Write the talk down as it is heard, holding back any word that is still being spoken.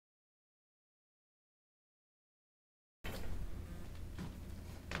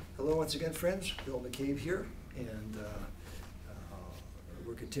Hello once again, friends. Bill McCabe here, and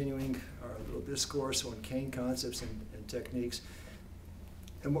we're continuing our little discourse on cane concepts and techniques.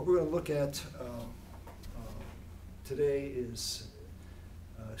 And what we're going to look at today is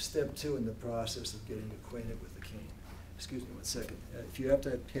step 2 in the process of getting acquainted with the cane. Excuse me one second. If you have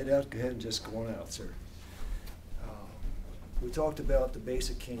to head out, go ahead and just go on out, sir. We talked about the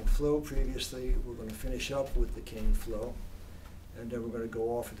basic cane flow previously. We're going to finish up with the cane flow, and then we're going to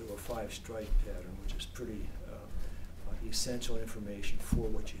go off into a 5-strike pattern, which is pretty essential information for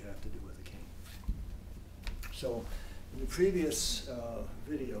what you have to do with a cane. So in the previous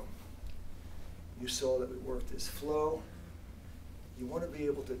video, you saw that we worked this flow. You want to be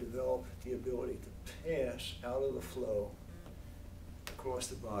able to develop the ability to pass out of the flow across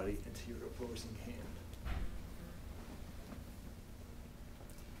the body into your opposing hand.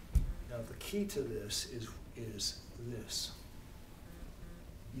 Now the key to this is this.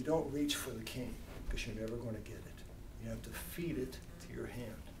 You don't reach for the cane because you're never going to get it. You have to feed it to your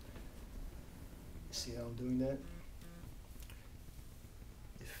hand. See how I'm doing that?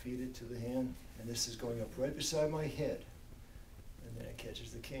 You feed it to the hand, and this is going up right beside my head, and then it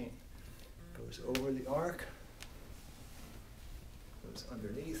catches the cane. Goes over the arc, goes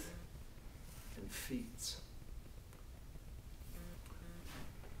underneath, and feeds.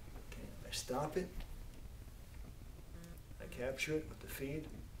 Okay, I stop it, I capture it with the feed,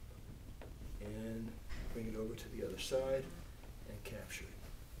 and bring it over to the other side and capture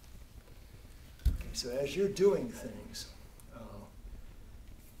it. Okay, so as you're doing things,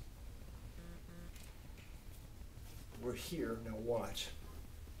 we're here, now watch.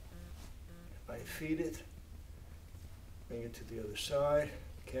 I feed it, bring it to the other side,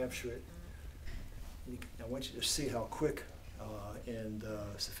 capture it. I want you to see how quick and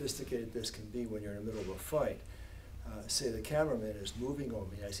sophisticated this can be when you're in the middle of a fight. Say the cameraman is moving on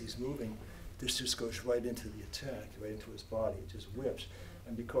me. As he's moving, this just goes right into the attack, right into his body. It just whips.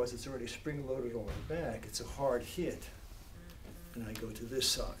 And because it's already spring-loaded on my back, it's a hard hit. And I go to this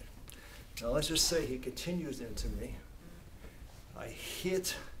side. Now let's just say he continues into me. I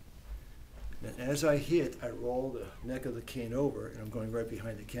hit, and as I hit, I roll the neck of the cane over, and I'm going right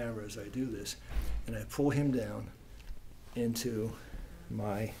behind the camera as I do this, and I pull him down into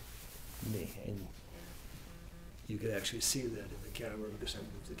my knee. And you can actually see that in the camera because I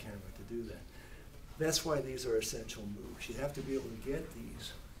moved the camera to do that. That's why these are essential moves. You have to be able to get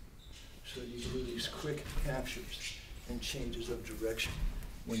these so that you can do these quick captures and changes of direction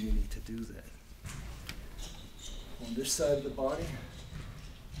when you need to do that. On this side of the body,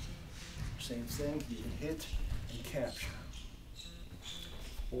 same thing. You can hit and capture.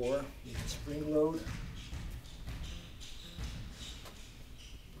 Or you can spring load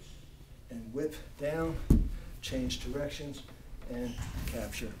and whip down, change directions, and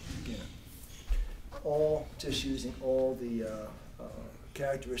capture again. All just using all the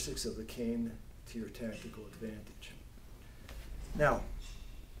characteristics of the cane to your tactical advantage. Now,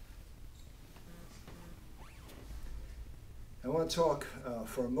 I want to talk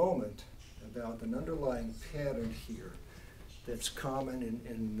for a moment about an underlying pattern here that's common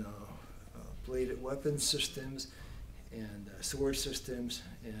in bladed weapon systems and sword systems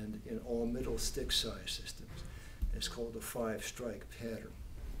and in all middle stick size systems. It's called the 5-strike pattern.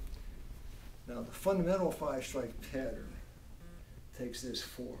 Now the fundamental 5-strike pattern takes this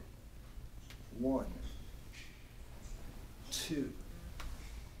form. 1, 2,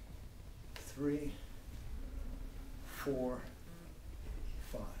 3, 4,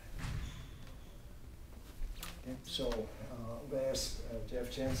 5. Okay, so I'm going to ask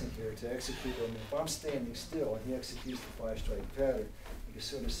Jeff Jensen here to execute on me. If I'm standing still and he executes the 5-strike pattern, you can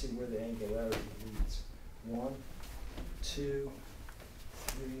sort of see where the angularity leads. 1, 2,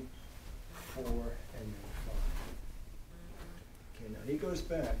 3, 4, and then 5. Okay, now he goes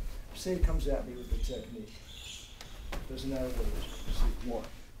back. Say he comes at me with the technique. Doesn't matter what it is. See, 1.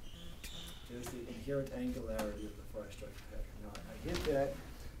 There's the inherent angularity of the 5-strike pattern. Now I hit that.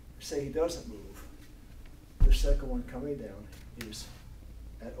 Say he doesn't move. The second one coming down is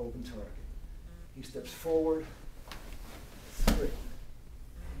at open target. He steps forward, 3,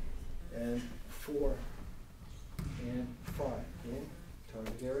 and 4, and 5. In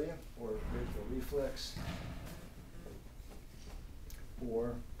target area, or radial reflex,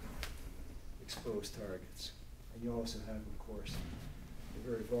 or exposed targets. And you also have, of course, the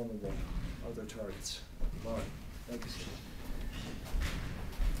very vulnerable other targets of the body. Thank you, sir.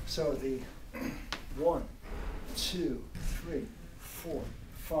 So the 1, 2, 3, 4,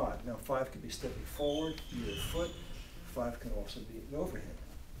 5. Now 5 can be stepping forward, either foot. 5 can also be an overhead.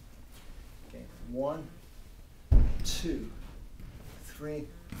 Okay, 1, 2, 3. 3,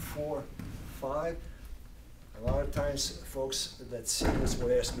 4, 5. A lot of times folks that see this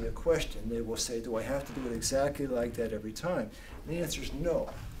will ask me a question. They will say, do I have to do it exactly like that every time? And the answer is no.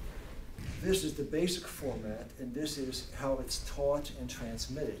 This is the basic format, and this is how it's taught and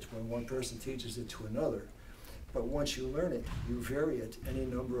transmitted when one person teaches it to another. But once you learn it, you vary it any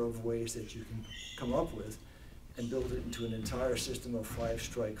number of ways that you can come up with and build it into an entire system of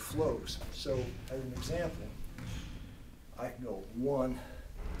 5-strike flows. So, as an example, I can go 1,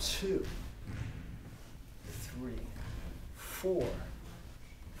 2, 3, 4,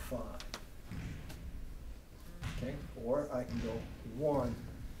 5. Okay? Or I can go 1,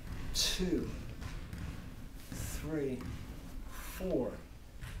 2, 3, 4,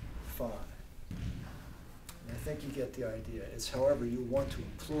 5. And I think you get the idea. It's however you want to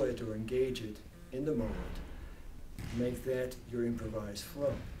employ it or engage it in the moment. Make that your improvised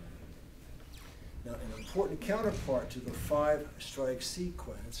flow. Now, an important counterpart to the 5-strike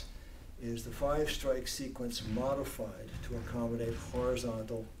sequence is the 5-strike sequence modified to accommodate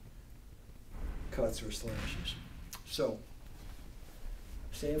horizontal cuts or slashes. So,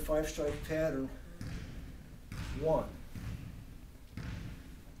 same 5-strike pattern, 1,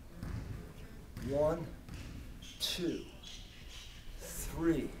 1, 2,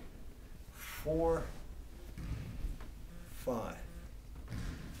 3, 4, 5.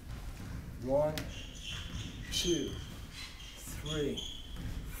 1, 2, 3,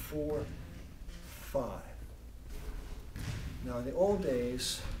 4, 5. Now, in the old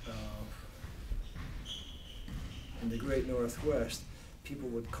days, in the Great Northwest, people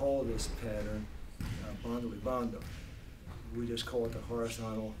would call this pattern bando y bando. We just call it the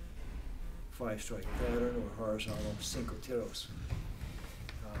horizontal 5-strike pattern or horizontal cinco tiros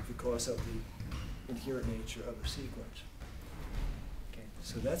because of the inherent nature of the sequence. Okay,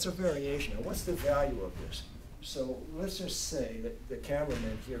 so that's a variation. Now, what's the value of this? So let's just say that the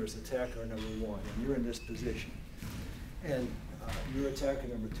cameraman here is attacker number 1, and you're in this position. And you're attacker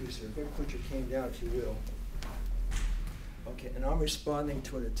number 2, so go put your cane down if you will. Okay, and I'm responding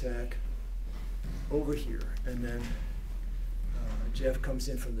to an attack over here, and then Jeff comes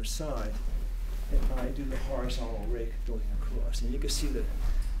in from the side, and I do the horizontal rake going across. And you can see the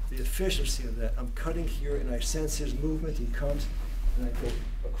efficiency of that. I'm cutting here, and I sense his movement. He comes, and I go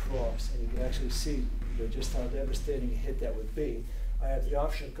across, and you can actually see just how devastating a hit that would be. I have the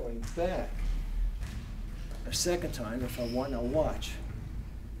option of going back a second time if I want. Now watch.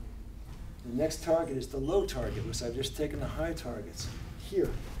 The next target is the low target, which I've just taken the high targets here.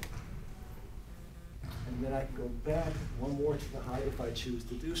 And then I can go back one more to the high if I choose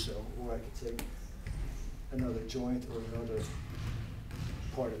to do so, or I can take another joint or another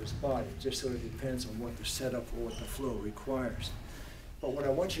part of his body. Just so it depends on what the setup or what the flow requires. But what I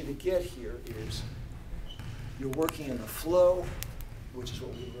want you to get here is you're working in a flow, which is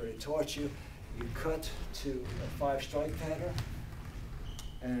what we've already taught you. You cut to a 5-strike pattern,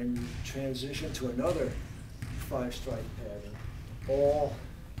 and you transition to another 5-strike pattern, all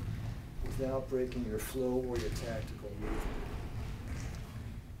without breaking your flow or your tactical movement.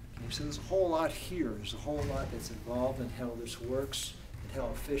 Okay, so there's a whole lot here. There's a whole lot that's involved in how this works and how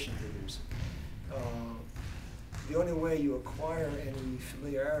efficient it is. The only way you acquire any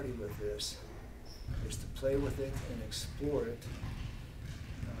familiarity with this is to play with it and explore it,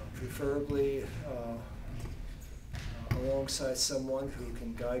 preferably alongside someone who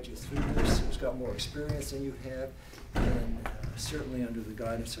can guide you through this, who's got more experience than you have, and certainly under the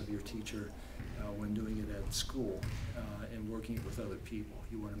guidance of your teacher when doing it at school and working it with other people.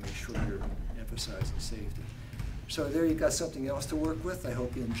 You want to make sure you're emphasizing safety. So there you got something else to work with. I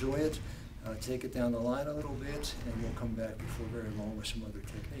hope you enjoy it. Take it down the line a little bit, and we'll come back before very long with some other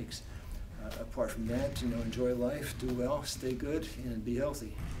techniques. Apart from that, enjoy life, do well, stay good, and be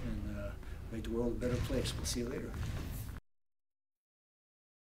healthy, and make the world a better place. We'll see you later.